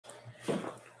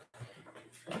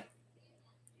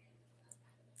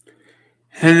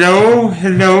Hello.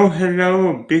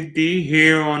 Big D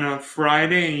here on a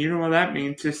Friday, and you know what that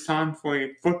means. It's time for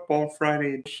a Football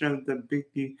Friday edition of the Big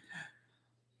D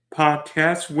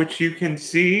podcast, which you can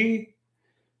see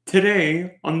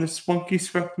today on the Spunky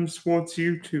Spectrum Sports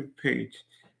YouTube page.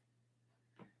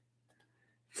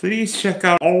 Please check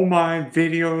out all my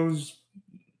videos,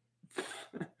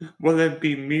 whether it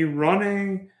be me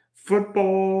running,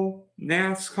 football,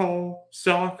 NASCAR,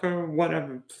 soccer,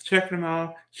 whatever. Check them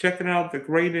out. Checking out the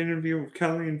great interview with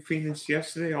Kelly and Phoenix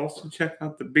yesterday. Also check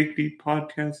out the Big D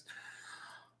podcast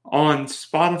on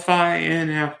Spotify and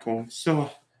Apple.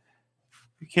 So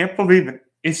I can't believe it.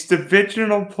 It's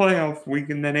divisional playoff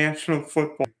week in the National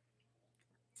Football.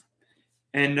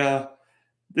 And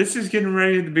this is getting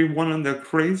ready to be one of the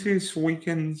craziest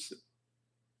weekends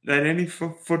that any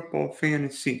football fan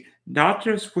has seen. Not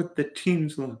just with the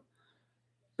teams left,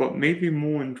 but maybe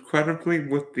more incredibly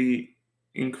with the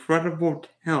incredible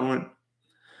talent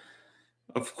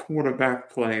of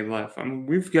quarterback play left. I mean,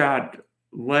 we've got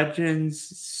legends,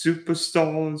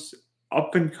 superstars,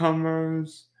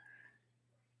 up-and-comers,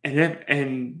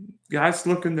 and guys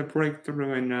looking to break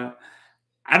through. And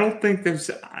I don't think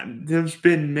there's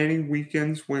been many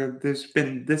weekends where there's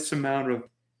been this amount of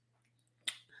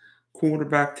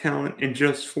quarterback talent in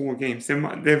just 4 games.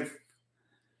 There've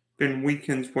been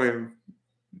weekends where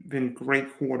been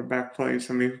great quarterback plays.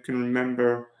 I mean, you can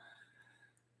remember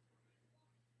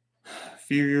a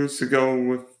few years ago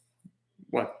with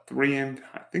three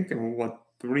MVPs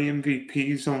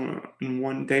in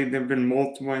one day. There've been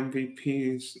multiple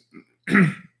MVPs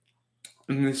in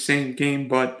the same game,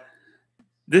 but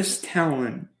this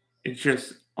talent is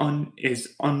just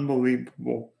is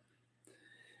unbelievable.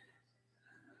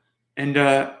 And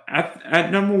at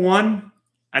number one,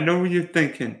 I know what you're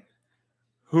thinking.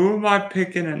 Who am I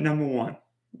picking at number one?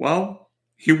 Well,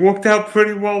 he worked out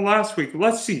pretty well last week.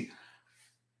 Let's see.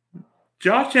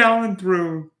 Josh Allen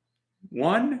threw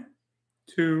 1,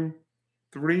 2,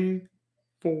 3,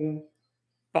 4,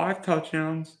 5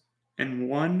 touchdowns and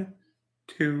 1,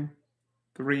 2,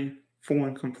 3,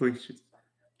 4 incompletions.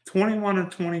 21 of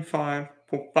 25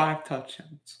 for 5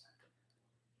 touchdowns.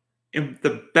 And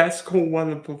the best cold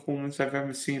weather performance I've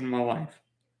ever seen in my life.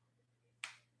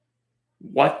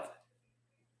 What?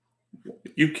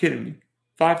 You kidding me?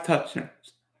 5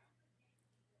 touchdowns.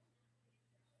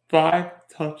 5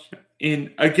 touchdowns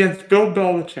against Bill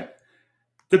Belichick.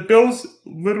 The Bills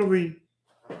literally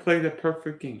played a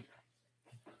perfect game.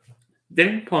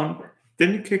 Didn't punt,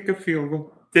 didn't kick a field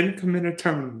goal, didn't commit a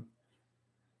turnover.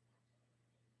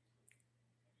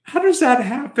 How does that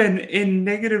happen in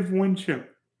negative wind chill?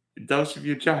 It does if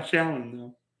you're Josh Allen,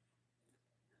 though.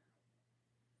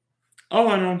 Oh,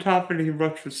 and on top of it, he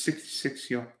rushed for 66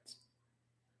 yards.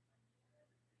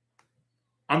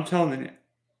 I'm telling you,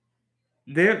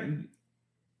 they're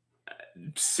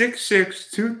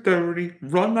 6'6", 230,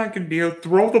 run like a deer,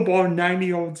 throw the ball 90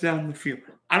 yards down the field.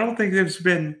 I don't think there's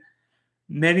been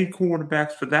many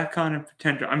quarterbacks for that kind of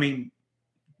potential. I mean,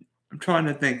 I'm trying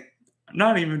to think. I'm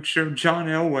not even sure John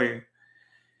Elway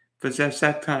possessed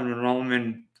that kind of arm.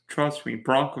 And trust me,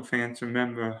 Bronco fans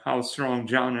remember how strong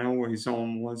John Elway's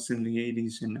arm was in the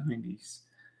 80s and 90s.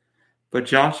 But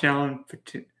Josh Allen,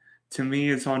 to me,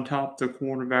 is on top of the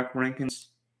quarterback rankings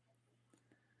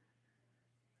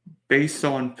based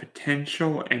on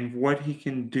potential and what he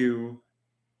can do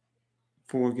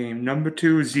for a game. Number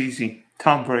 2 is easy.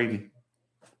 Tom Brady.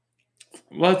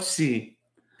 Let's see.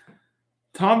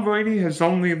 Tom Brady has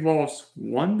only lost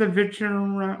 1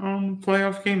 divisional round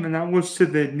playoff game, and that was to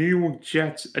the New York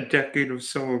Jets a decade or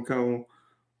so ago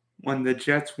when the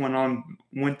Jets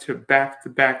went to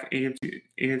back-to-back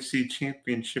AFC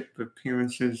championship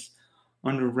appearances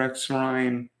under Rex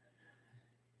Ryan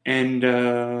and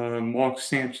Mark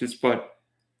Sanchez. But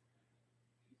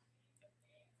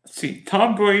see,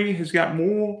 Tom Brady has got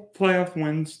more playoff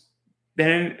wins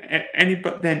than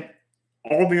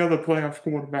all the other playoff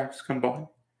quarterbacks combined.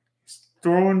 He's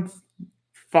thrown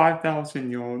 5,000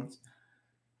 yards.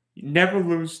 You never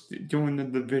lose during the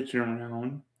division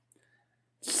round.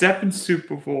 7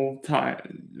 Super Bowl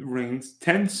rings,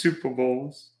 10 Super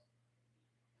Bowls,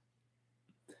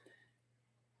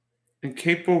 and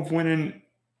capable of winning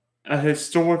a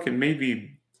historic and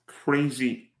maybe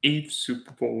crazy 8th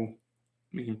Super Bowl.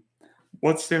 I mean,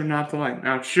 what's there not to like?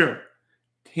 Now, sure,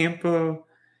 Tampa's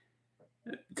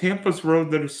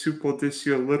road to the Super Bowl this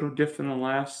year a little different than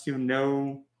last year.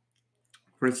 No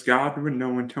Chris Godwin,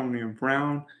 no Antonio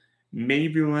Brown,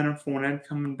 maybe Leonard Fournette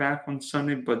coming back on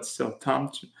Sunday, but still,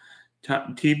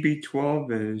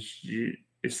 TB12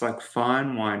 is like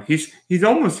fine wine. He's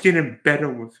almost getting better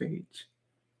with age.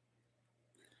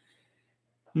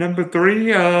 Number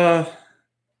 3,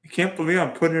 I can't believe I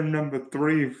put him number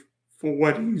 3 for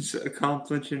what he's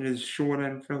accomplished in his short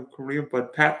NFL career.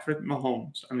 But Patrick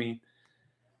Mahomes, I mean,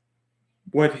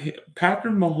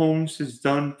 Patrick Mahomes has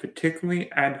done,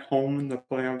 particularly at home in the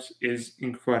playoffs, is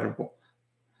incredible.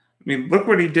 I mean, look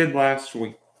what he did last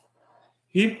week.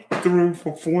 He threw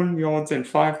for 400 yards and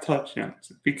 5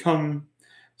 touchdowns,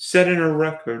 setting a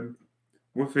record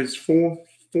with his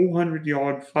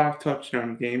 400-yard,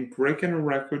 5-touchdown game, breaking a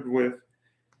record with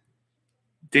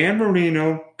Dan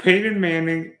Marino, Peyton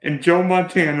Manning, and Joe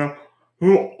Montana,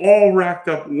 who all racked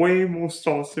up way more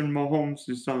starts than Mahomes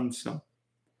has done so.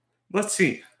 Let's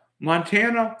see.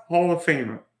 Montana, Hall of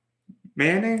Famer.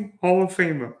 Manning, Hall of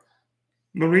Famer.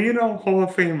 Marino, Hall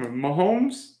of Famer.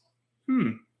 Mahomes,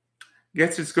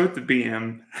 guess it's good to be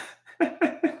him.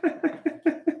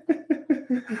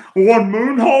 One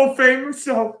Moon Hall of Famer,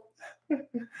 so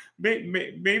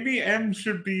maybe M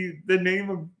should be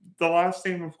the last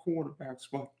name of quarterbacks.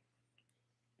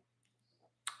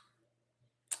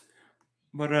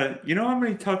 But you know how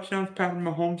many touchdowns Patrick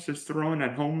Mahomes has thrown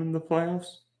at home in the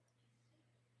playoffs?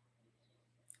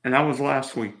 And that was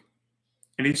last week.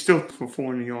 And he's still for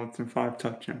 400 yards and 5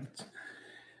 touchdowns.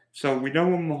 So we know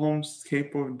what Mahomes is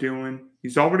capable of doing.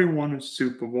 He's already won a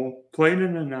Super Bowl, played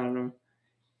in another.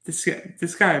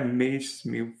 This guy amazes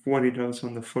me with what he does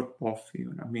on the football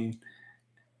field. I mean,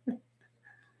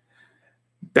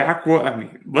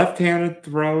 left-handed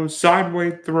throws,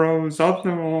 sideways throws, up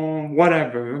the wall,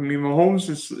 whatever. I mean,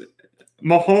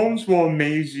 Mahomes will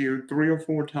amaze you 3 or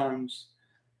 4 times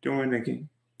during the game.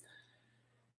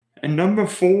 And number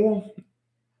 4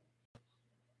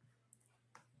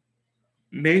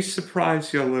 may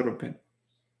surprise you a little bit.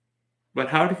 But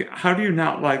how do you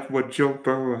not like what Joe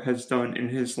Burrow has done in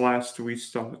his last 3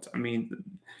 starts? I mean,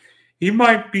 he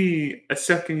might be a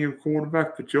second-year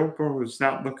quarterback, but Joe Burrow is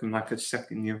not looking like a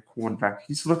second-year quarterback.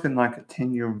 He's looking like a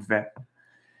 10-year vet.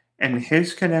 And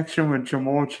his connection with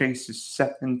Jamar Chase is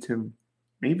second to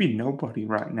maybe nobody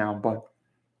right now. But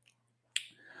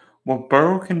what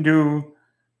Burrow can do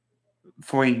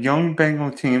for a young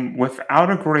Bengal team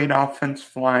without a great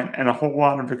offensive line and a whole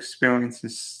lot of experience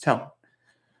is telling.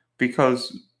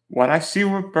 Because what I see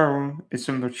with Burrow is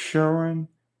a maturing,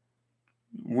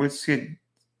 constructing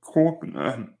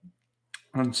a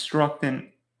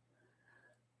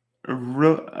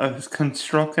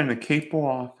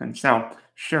capable offense. Now,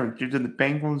 sure, do the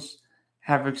Bengals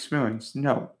have experience?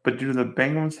 No. But do the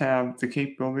Bengals have the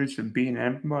capabilities of beating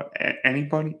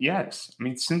anybody? Yes. I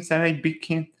mean, Cincinnati beat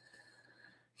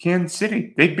Kansas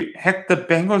City. The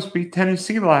Bengals beat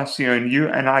Tennessee last year,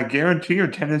 and I guarantee you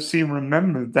Tennessee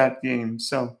remembered that game.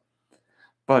 So,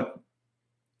 but,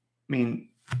 I mean,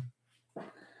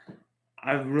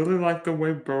 I really like the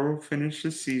way Burrow finished the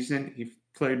season. He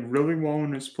played really well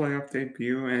in his playoff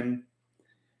debut, and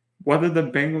whether the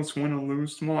Bengals win or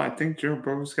lose tomorrow, I think Joe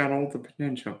Burrow's got all the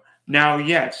potential. Now,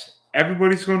 yes,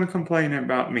 everybody's going to complain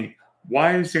about me.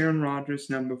 Why is Aaron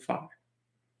Rodgers number 5?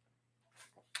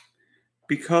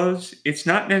 Because it's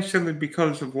not necessarily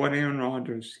because of what Aaron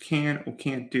Rodgers can or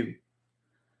can't do.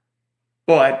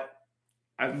 But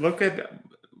I look at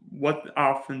what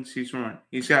offense he's run.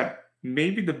 He's got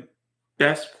maybe the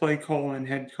best play calling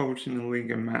head coach in the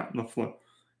league in Matt LaFleur.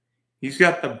 He's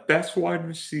got the best wide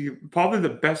receiver, probably the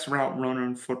best route runner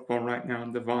in football right now,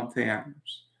 Devontae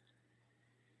Adams.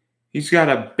 He's got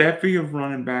a bevy of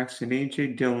running backs in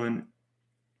A.J. Dillon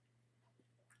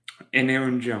and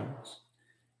Aaron Jones.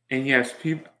 And yes,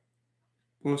 people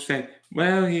will say,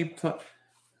 well, he played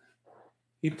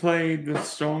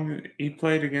against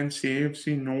the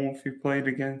AFC North. He played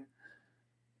against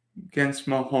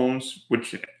Mahomes,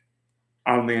 which,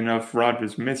 oddly enough,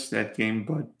 Rodgers missed that game.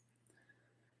 But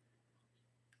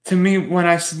to me, when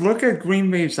I look at Green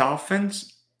Bay's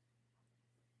offense,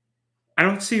 I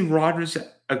don't see Rodgers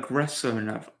aggressive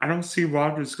enough. I don't see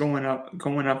Rodgers going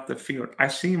up the field. I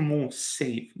see him more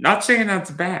safe. Not saying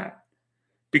that's bad,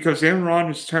 because Aaron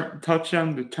Rodgers'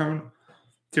 touchdown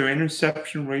to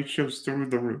interception ratios through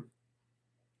the roof.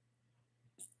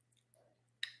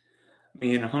 I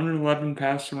mean, 111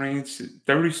 passing rates,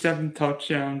 37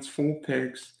 touchdowns, 4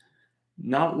 picks.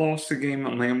 Not lost a game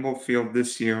at Lambeau Field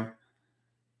this year.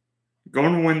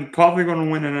 Probably going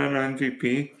to win another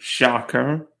MVP.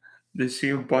 Shocker this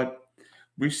year, but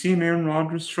we've seen Aaron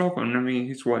Rodgers struggle. I mean,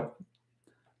 he's 0-3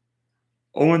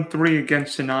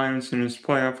 against the Niners in his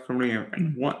playoff career,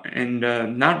 and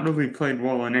not really played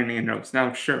well in any of those.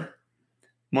 Now, sure,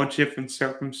 much different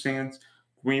circumstance.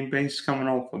 Green Bay's coming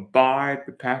off a bye.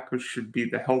 The Packers should be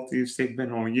the healthiest they've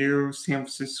been all year. San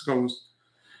Francisco's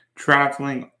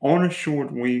traveling on a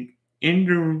short week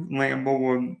into Lambeau,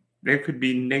 where there could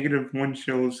be negative wind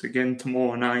chills again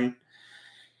tomorrow night.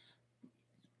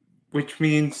 which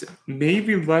means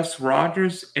maybe less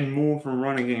Rodgers and more of a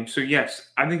running game. So,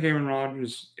 yes, I think Aaron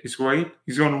Rodgers is great.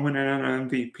 He's going to win an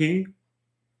MVP.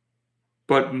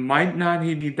 But might not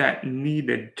he be that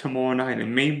needed tomorrow night,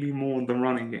 and maybe more in the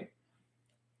running game.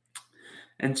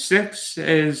 And 6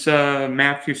 is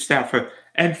Matthew Stafford.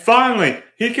 And finally,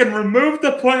 he can remove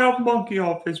the playoff monkey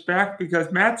off his back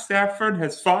because Matt Stafford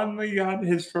has finally got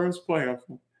his first playoff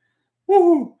win.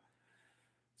 Woohoo!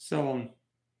 So,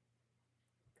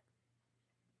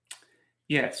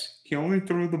 yes, he only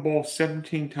threw the ball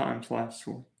 17 times last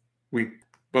week.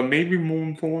 But maybe more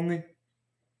importantly,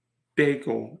 big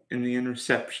goal in the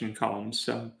interception column.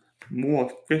 So, more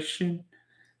efficient.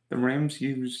 The Rams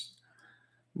use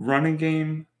running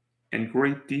game and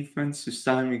great defense to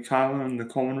stymie Kyler in the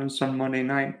corners on Monday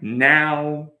night.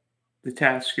 Now the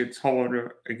task gets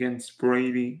harder against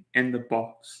Brady and the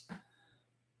Bucs.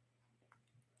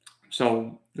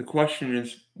 So the question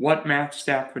is, what Matt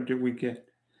Stafford do we get?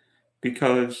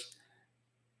 Because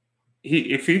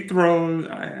if he throws,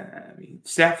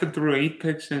 Stafford threw 8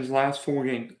 picks in his last 4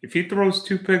 games. If he throws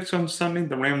 2 picks on Sunday,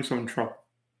 the Rams are in trouble.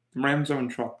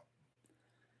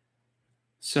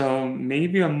 So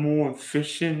maybe a more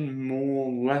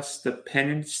efficient, less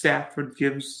dependent Stafford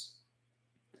gives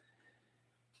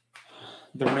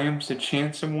the Rams a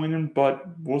chance of winning, but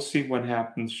we'll see what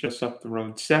happens just up the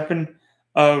road. 7,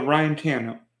 Ryan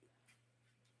Tannehill.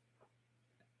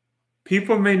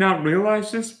 People may not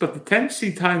realize this, but the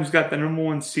Tennessee Titans got the number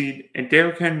 1 seed, and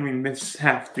Derrick Henry missed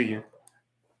half the year.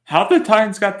 How the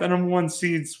Titans got the number 1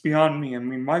 seed is beyond me. I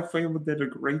mean, Mike Vrabel did a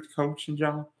great coaching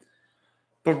job.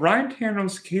 But Ryan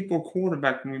Tannehill's a capable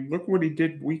quarterback. I mean, look what he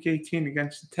did Week 18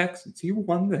 against the Texans. He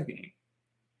won the game.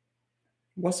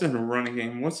 It wasn't a running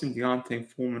game. It wasn't Deontay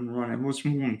Foreman running. It was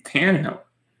more Tannehill.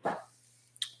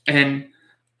 And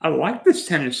I like this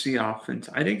Tennessee offense.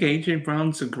 I think A.J.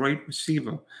 Brown's a great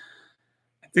receiver.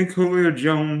 I think Julio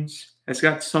Jones has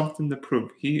got something to prove.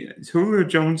 Julio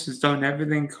Jones has done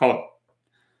everything, caught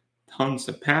tons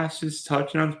of passes,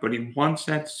 touchdowns, but he wants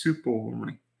that Super Bowl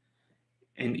ring.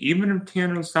 And even if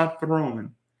Tannehill's not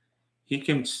throwing, he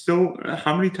can still.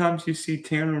 How many times you see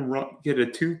Tannehill get a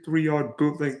 2-3 yard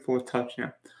bootleg for a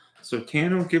touchdown? So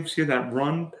Tannehill gives you that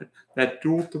run, that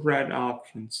dual threat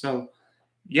option. So,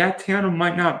 yeah, Tannehill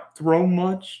might not throw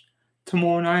much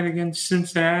tomorrow night against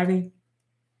Cincinnati,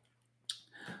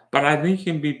 but I think he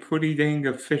can be pretty dang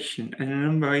efficient. And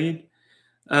number 8,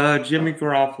 Jimmy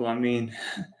Garoppolo. I mean,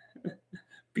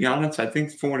 be honest, I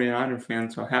think 49er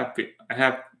fans are happy.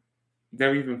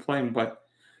 They're even playing, but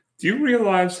do you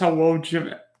realize how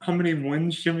many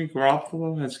wins Jimmy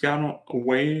Garoppolo has gotten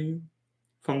away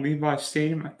from Levi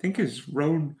Stadium? I think his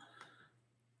road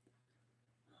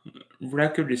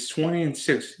record is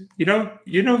 20-6. You know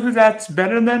who that's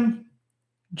better than?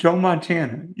 Joe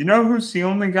Montana. You know who's the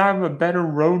only guy with a better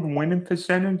road winning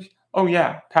percentage? Oh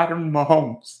yeah, Patrick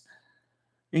Mahomes.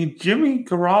 I mean, Jimmy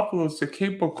Garoppolo is a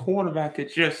capable quarterback.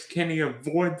 It's just, can he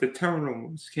avoid the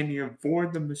turnovers? Can he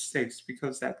avoid the mistakes?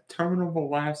 Because that turnover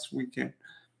last weekend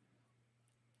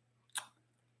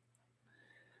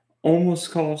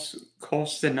almost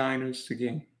cost the Niners the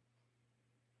game.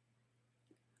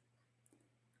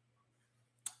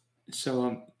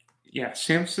 So, San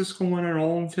Francisco won at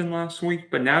Arlington last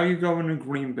week, but now you go into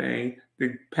Green Bay.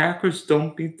 The Packers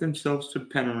don't beat themselves to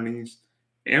penalties.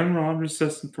 Aaron Rodgers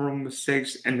doesn't throw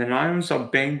mistakes, and the Niners are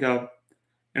banged up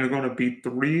and are going to be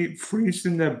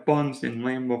freezing their buns in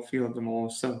Lambeau Field tomorrow.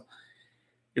 So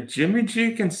if Jimmy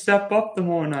G can step up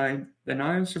tomorrow night, the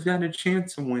Niners have got a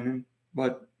chance of winning,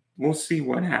 but we'll see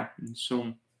what happens.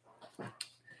 So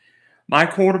my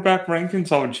quarterback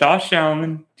rankings are Josh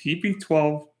Allen,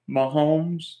 TB12,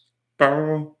 Mahomes,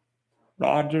 Burrow,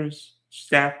 Rodgers,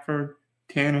 Stafford,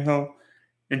 Tannehill,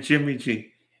 and Jimmy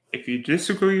G. If you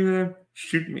disagree with them,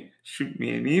 shoot me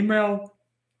an email,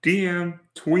 DM,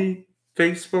 tweet,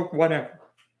 Facebook, whatever.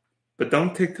 But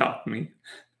don't TikTok me.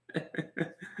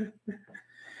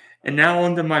 And now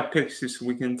on to my picks this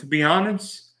weekend. To be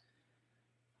honest,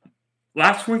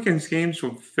 last weekend's games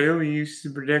were fairly easy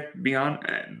to predict,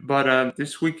 but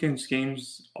this weekend's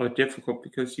games are difficult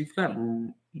because you've got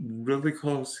really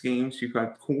close games. You've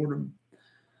got quarterbacks,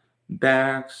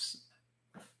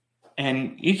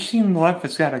 and each team left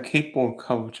has got a capable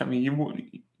coach. I mean,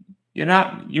 you're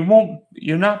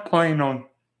not playing on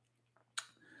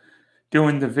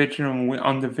doing divisional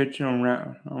round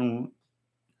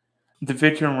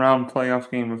playoff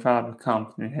game without a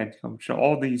competent head coach. So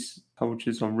all these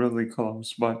coaches are really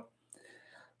close. But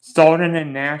starting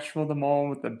in Nashville tomorrow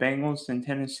with the Bengals and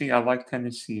Tennessee, I like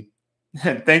Tennessee.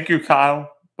 Thank you,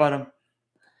 Kyle. But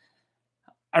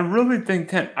I really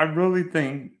think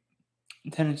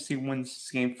Tennessee wins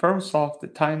this game. First off, the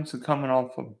Titans are coming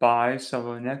off a bye,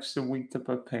 so an extra week to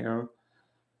prepare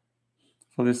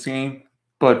for this game.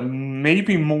 But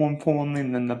maybe more importantly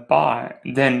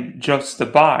than just the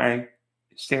bye,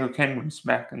 Derrick Henry's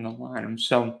back in the lineup.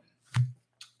 So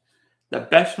the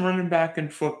best running back in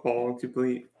football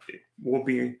arguably will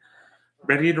be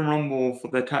ready to rumble for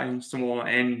the Titans tomorrow.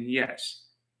 And yes,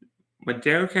 when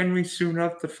Derrick Henry suited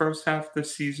up the first half of the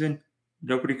season,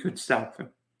 nobody could stop him.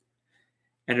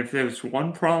 And if there's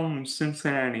one problem in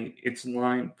Cincinnati, it's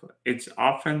line play. It's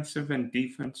offensive and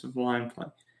defensive line play.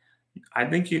 I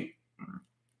think you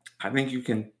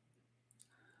can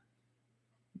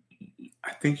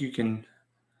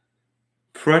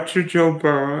pressure Joe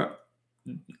Burrow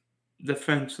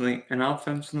defensively and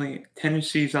offensively.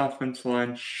 Tennessee's offensive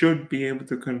line should be able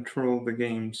to control the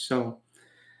game. So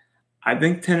I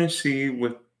think Tennessee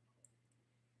with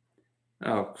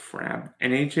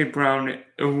and AJ Brown, it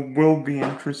will be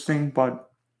interesting, but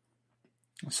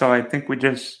so I think we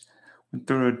just went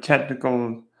through a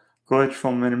technical glitch for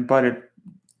a minute, but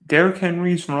Derrick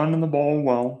Henry's running the ball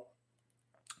well,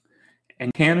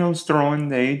 and Tannehill's throwing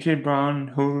the AJ Brown,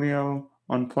 Julio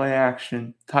on play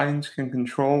action. Titans can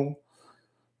control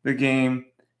the game,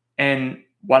 and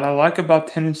what I like about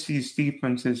Tennessee's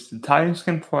defense is the Titans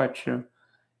can pressure,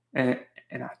 and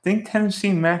I think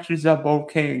Tennessee matches up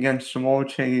okay against Jamal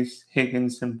Chase,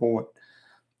 Higgins, and Boyd.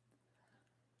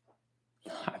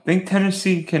 I think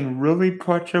Tennessee can really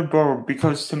pressure Burrow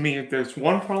because, to me, if there's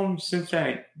one problem with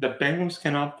Cincinnati, the Bengals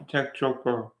cannot protect Joe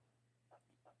Burrow.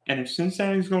 And if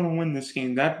Cincinnati's going to win this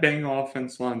game, that Bengal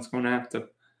offense line is going to have to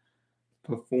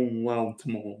perform well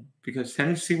tomorrow because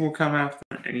Tennessee will come after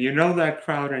them. And you know that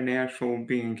crowd in Nashville will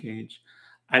be engaged.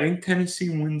 I think Tennessee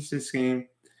wins this game.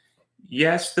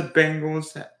 Yes, the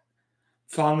Bengals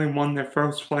finally won their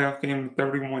first playoff game in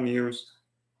 31 years,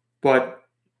 but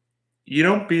you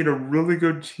don't beat a really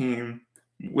good team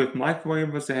with Mike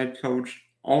Williams as the head coach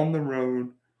on the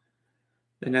road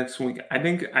the next week. I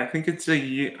think it's a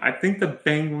year. I think the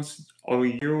Bengals are a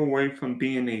year away from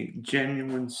being a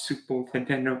genuine Super Bowl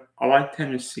contender. I like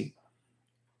Tennessee.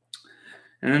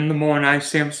 And then tomorrow night,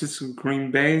 San Francisco, Green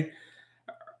Bay.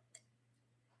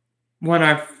 When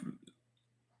I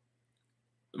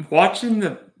watching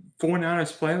the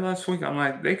 49ers play last week, I'm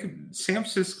like, San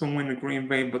Francisco win the Green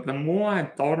Bay. But the more I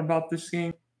thought about this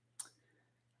game,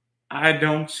 I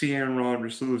don't see Aaron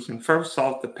Rodgers losing. First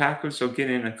off, the Packers are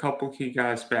getting a couple key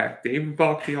guys back. David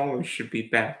Bucky always should be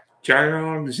back.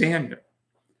 Jair Alexander,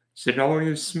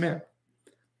 Zadarius Smith,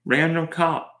 Randall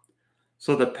Cobb.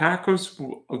 So the Packers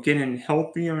are getting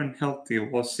healthier and healthier,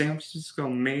 while San Francisco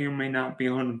may or may not be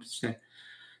 100%.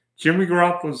 Jimmy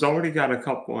Garoppolo's already got a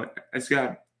couple. He's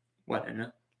got,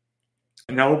 an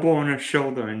elbow and a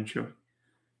shoulder injury.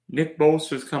 Nick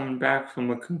Bosa's coming back from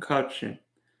a concussion.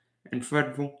 And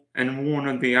Fred and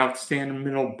Warner, the outstanding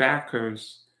middle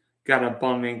backers, got a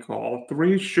bum ankle. All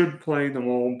three should play them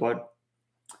all, but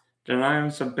the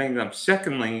Lions are banged up.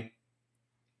 Secondly,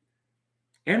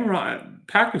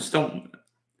 Packers don't,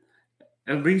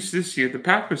 at least this year, the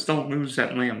Packers don't lose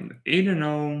at Lambeau.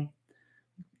 8-0.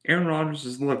 Aaron Rodgers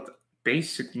has looked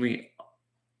basically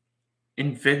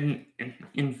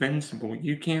invincible.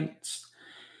 You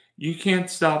can't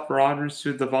stop Rodgers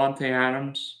through Devontae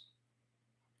Adams.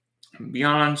 To be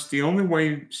honest, the only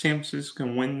way San Francisco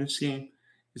can win this game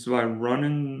is by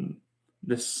running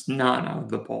the snot out of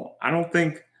the ball. I don't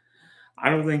think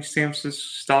San Francisco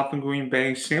stopping Green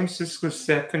Bay. San Francisco's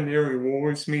secondary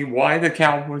worries me. Why the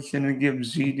Cowboys didn't give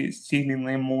CeeDee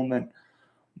Lamb more than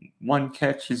one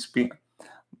catch is being.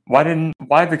 Why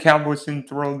the Cowboys didn't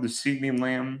throw the CeeDee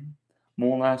Lamb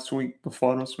more last week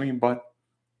befuddles me, but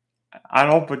I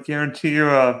don't but guarantee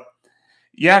you,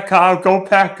 yeah, Kyle, go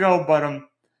Pack, go, but I'm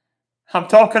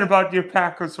talking about your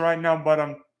Packers right now, but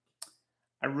I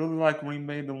really like Green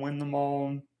Bay to win them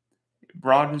all.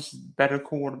 Rodgers is better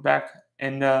quarterback,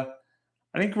 and I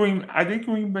think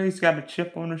Green Bay's got a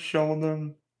chip on their shoulder.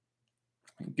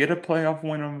 Get a playoff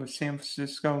win over San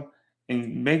Francisco,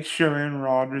 and make sure Aaron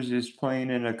Rodgers is playing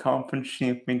in a conference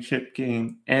championship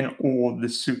game or the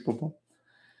Super Bowl.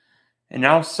 And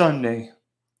now Sunday,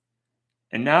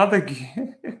 and now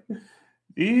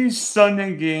these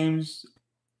Sunday games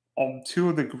are two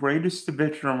of the greatest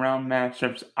divisional round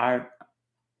matchups I've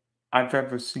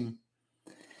ever seen.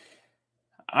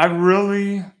 I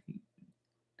really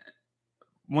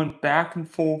went back and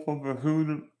forth over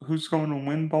who's going to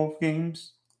win both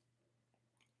games.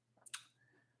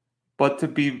 But to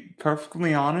be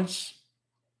perfectly honest,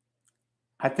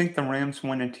 I think the Rams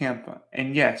win in Tampa.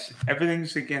 And yes,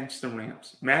 everything's against the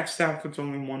Rams. Matt Stafford's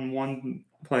only won one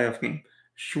playoff game.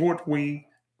 Short week.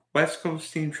 West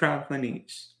Coast team traveling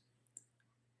east.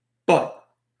 But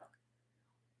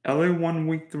LA won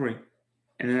week 3.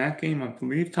 And in that game, I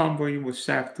believe Tom Brady was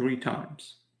sacked 3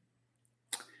 times.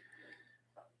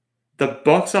 The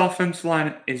Bucs offensive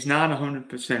line is not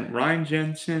 100%. Ryan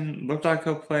Jensen looked like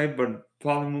he'll play, but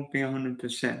probably won't be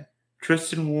 100%.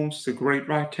 Tristan Wolves, the great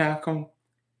right tackle,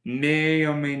 may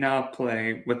or may not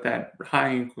play with that high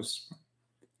ankle sprain.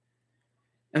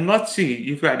 And let's see,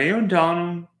 you've got Aaron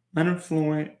Donald, Leonard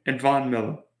Floyd, and Von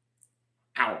Miller.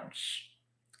 Ouch.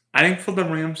 I think for the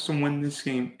Rams to win this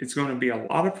game, it's going to be a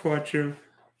lot of pressure.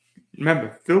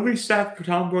 Remember, Philly sacked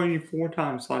Tom Brady 4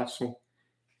 times last week.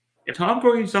 If Tom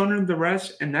Brady's under the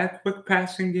rest and that quick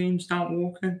passing game's not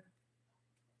working,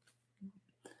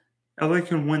 LA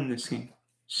can win this game.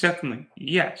 Secondly,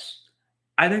 yes,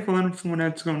 I think Leonard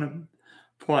Fournette's going to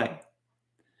play.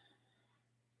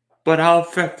 But how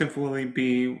effective will he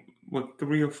be with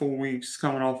 3 or 4 weeks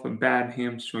coming off a bad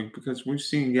hamstring? Because we've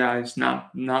seen guys not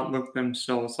look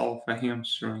themselves off a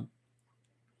hamstring.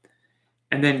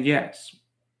 And then, yes,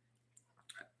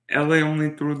 LA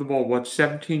only threw the ball,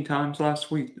 17 times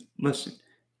last week? Listen,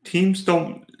 teams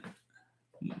don't...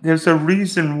 There's a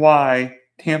reason why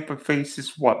Tampa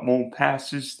faces, more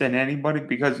passes than anybody,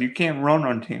 because you can't run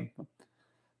on Tampa.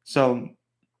 So,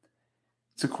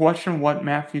 it's a question of what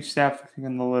Matthew Stafford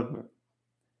can deliver.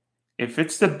 If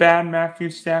it's the bad Matthew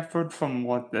Stafford from,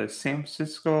 the San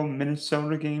Francisco,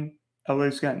 Minnesota game,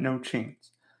 LA's got no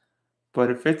chance.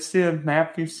 But if it's the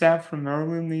Matthew Stafford from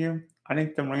earlier in the year, I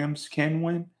think the Rams can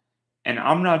win. And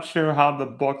I'm not sure how the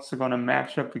Bucs are going to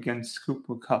match up against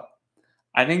Cooper Kupp.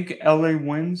 I think LA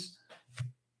wins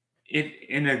it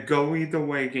in a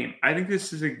go-either-way game. I think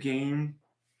this is a game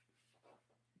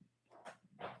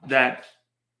that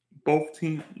both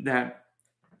teams, that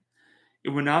it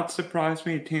would not surprise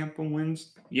me if Tampa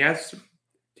wins. Yes,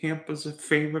 Tampa's a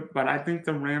favorite, but I think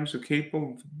the Rams are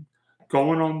capable of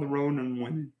going on the road and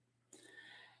winning.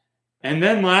 And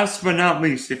then last but not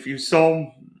least, if you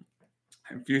saw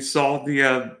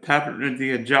the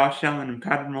Josh Allen and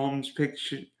Patrick Mahomes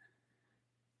picture,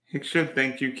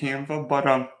 thank you, Canva.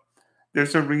 But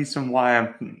there's a reason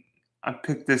why I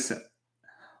picked this.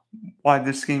 Why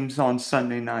this game's on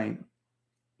Sunday night.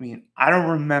 I mean, I don't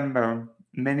remember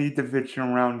many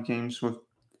divisional round games with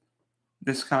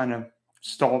this kind of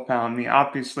star power. I mean,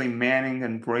 obviously Manning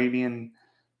and Brady in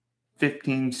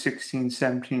 15, 16,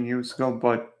 17 years ago,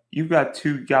 but you've got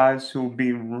 2 guys who will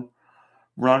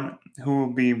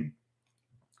be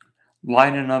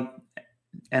lining up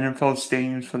NFL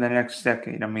stadiums for the next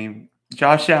decade. I mean,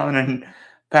 Josh Allen and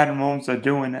Patrick Mahomes are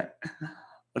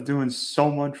doing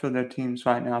so much for their teams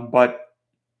right now. But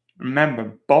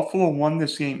remember, Buffalo won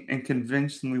this game in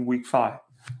convincingly week 5.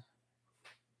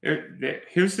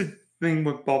 Here's the thing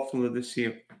with Buffalo this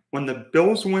year. When the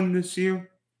Bills win this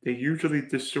year, they usually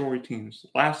destroy teams.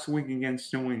 Last week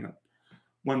against New England.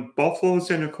 When Buffalo's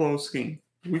in a close game,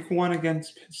 week 1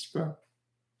 against Pittsburgh,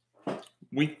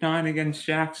 week 9 against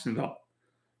Jacksonville,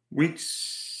 week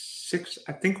 6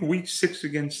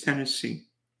 against Tennessee,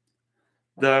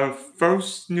 the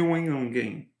first New England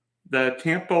game, the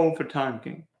Tampa overtime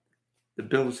game, the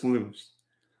Bills lose.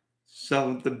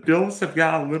 So the Bills have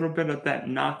got a little bit of that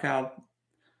knockout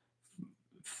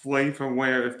flavor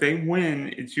where if they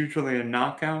win, it's usually a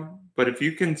knockout. But if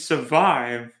you can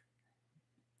survive,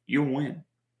 you win.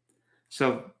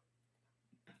 So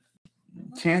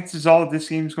chances are this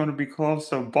game's going to be close.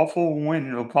 So Buffalo will win.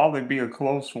 It'll probably be a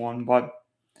close one. But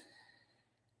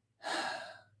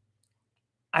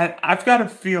I've got a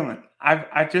feeling.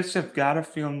 I just have got a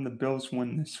feeling the Bills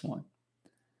win this one.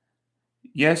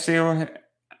 Yes, they were...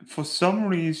 For some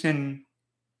reason,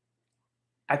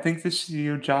 I think this is the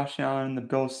year Josh Allen and the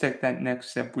Bills take that next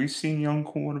step. We've seen young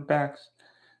quarterbacks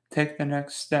take the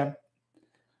next step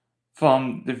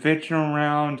from divisional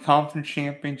round, conference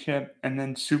championship, and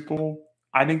then Super Bowl.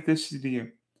 I think this is the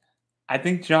year. I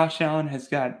think Josh Allen has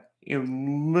got a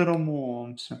little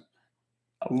more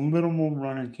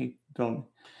running capability.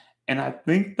 And I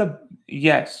think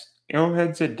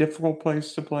Arrowhead's a difficult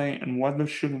place to play, and weather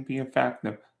shouldn't be a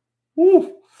factor.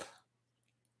 Woo!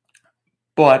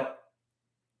 But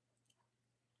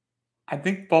I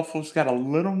think Buffalo's got a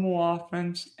little more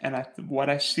offense, and what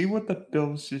I see with the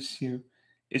Bills this year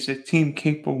is a team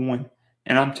capable of winning.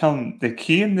 And I'm telling you, the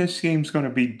key in this game is going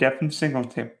to be Devin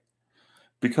Singletary.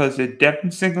 Because if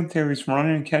Devin Singletary is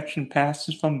running and catching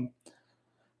passes from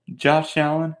Josh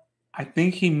Allen, I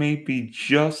think he may be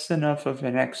just enough of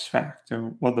an X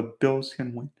factor where the Bills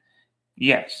can win.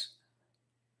 Yes.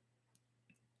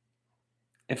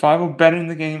 If I were betting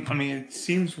the game, I mean, it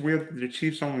seems weird that the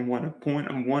Chiefs only won a point,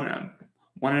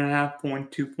 1.5 point,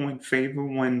 2 point favor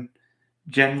when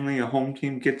generally a home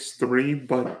team gets 3,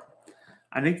 but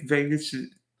I think Vegas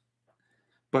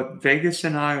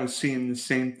and I are seeing the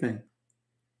same thing.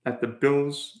 That the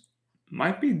Bills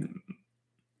might be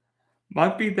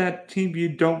that team you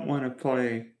don't want to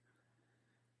play.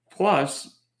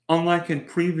 Plus, unlike in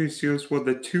previous years where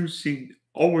the 2 seed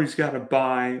always got a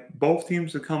bye, both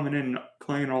teams are coming in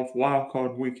playing off wild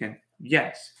card weekend.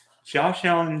 Yes, Josh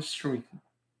Allen is streaky.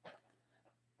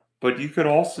 But you could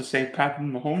also say Patrick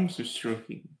Mahomes is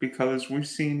streaky because we've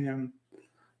seen him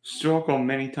struggle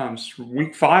many times.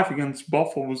 Week 5 against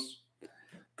Buffalo was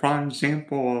prime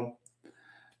example of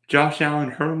Josh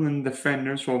Allen hurling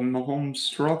defenders while Mahomes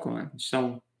struggling.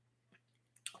 So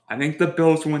I think the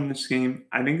Bills win this game.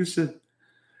 I think it's a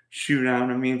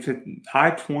shootout. I mean, if it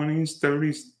high 20s,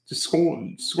 30s, the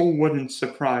score wouldn't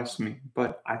surprise me.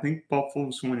 But I think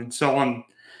Buffalo's winning. So on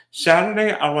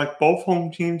Saturday, I like both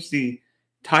home teams, the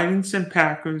Titans and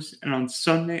Packers. And on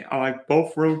Sunday, I like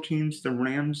both road teams, the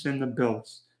Rams and the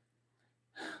Bills.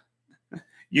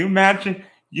 You imagine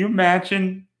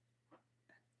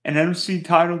an NFC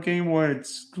title game where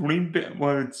it's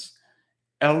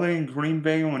LA and Green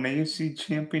Bay on an AFC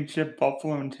Championship,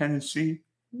 Buffalo and Tennessee.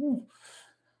 Ooh.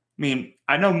 I mean,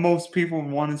 I know most people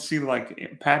want to see like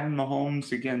Patrick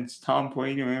Mahomes against Tom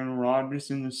Brady or Aaron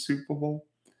Rodgers in the Super Bowl,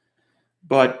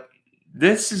 but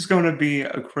this is going to be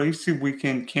a crazy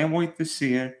weekend. Can't wait to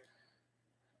see it.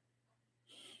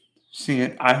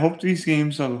 I hope these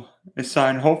games are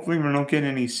assigned. Hopefully, we don't get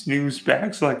any snooze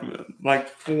backs like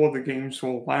 4 of the games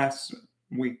were last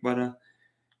week. But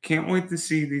can't wait to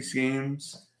see these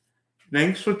games.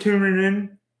 Thanks for tuning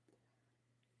in.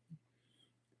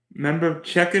 Remember,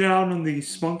 check it out on the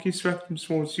Spunky Spectrum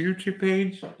Sports YouTube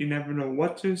page. You never know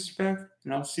what to expect,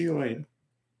 and I'll see you later.